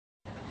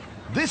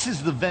This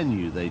is the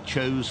venue they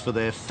chose for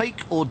their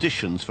fake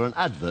auditions for an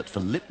advert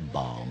for lip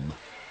balm.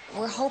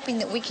 We're hoping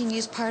that we can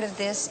use part of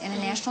this in a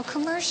national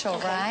commercial,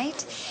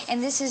 right?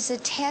 And this is a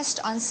test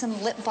on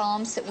some lip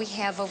balms that we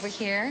have over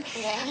here.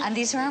 Okay. And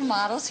these are our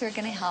models who are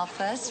going to help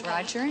us,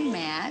 Roger and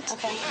Matt.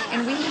 Okay.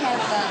 And we have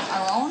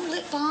our own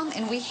lip balm,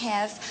 and we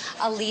have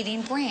a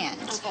leading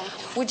brand. Okay.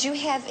 Would you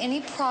have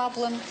any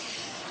problem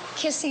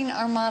kissing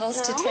our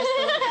models to test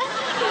them?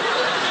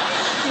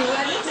 You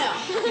wouldn't? No.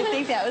 You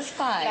think that was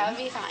fine? That would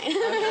be fine.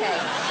 Okay.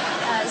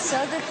 So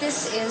that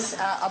this is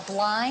a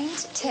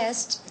blind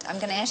test, I'm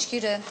going to ask you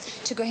to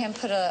go ahead and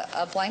put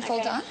a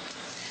blindfold Okay. on.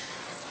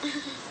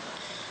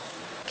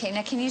 Okay,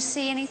 now can you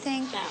see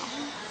anything? No.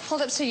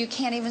 Hold up so you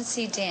can't even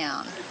see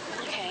down.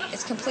 Okay.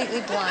 It's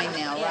completely blind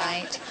now, Yeah.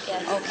 right?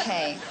 Yes.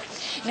 Okay.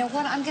 Now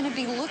what I'm going to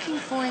be looking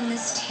for in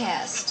this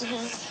test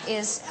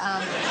is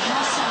how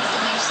soft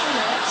it makes the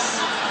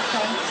lips,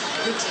 okay,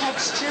 the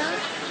texture,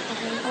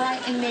 right,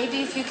 and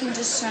maybe if you can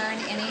discern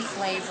any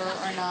flavor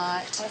or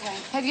not. Okay.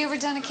 Have you ever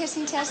done a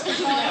kissing test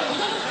before?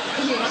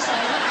 You're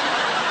excited?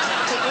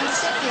 Take one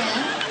step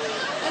in.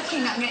 Okay,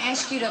 now I'm going to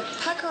ask you to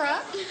pucker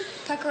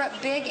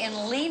up big,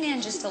 and lean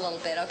in just a little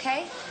bit,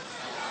 okay?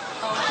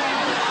 Okay.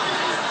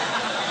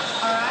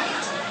 All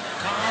right.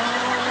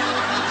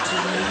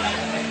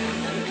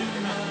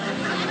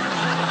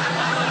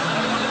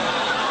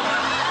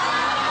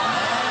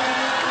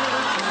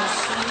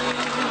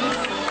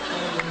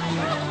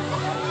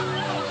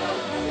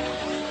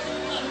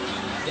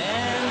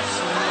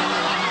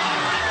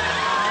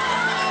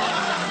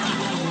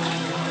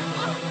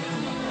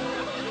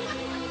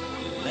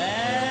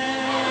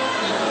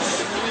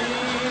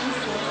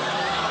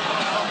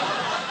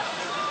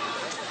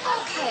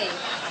 Okay.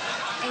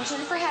 And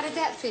Jennifer, how did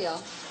that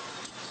feel?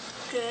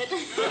 Good.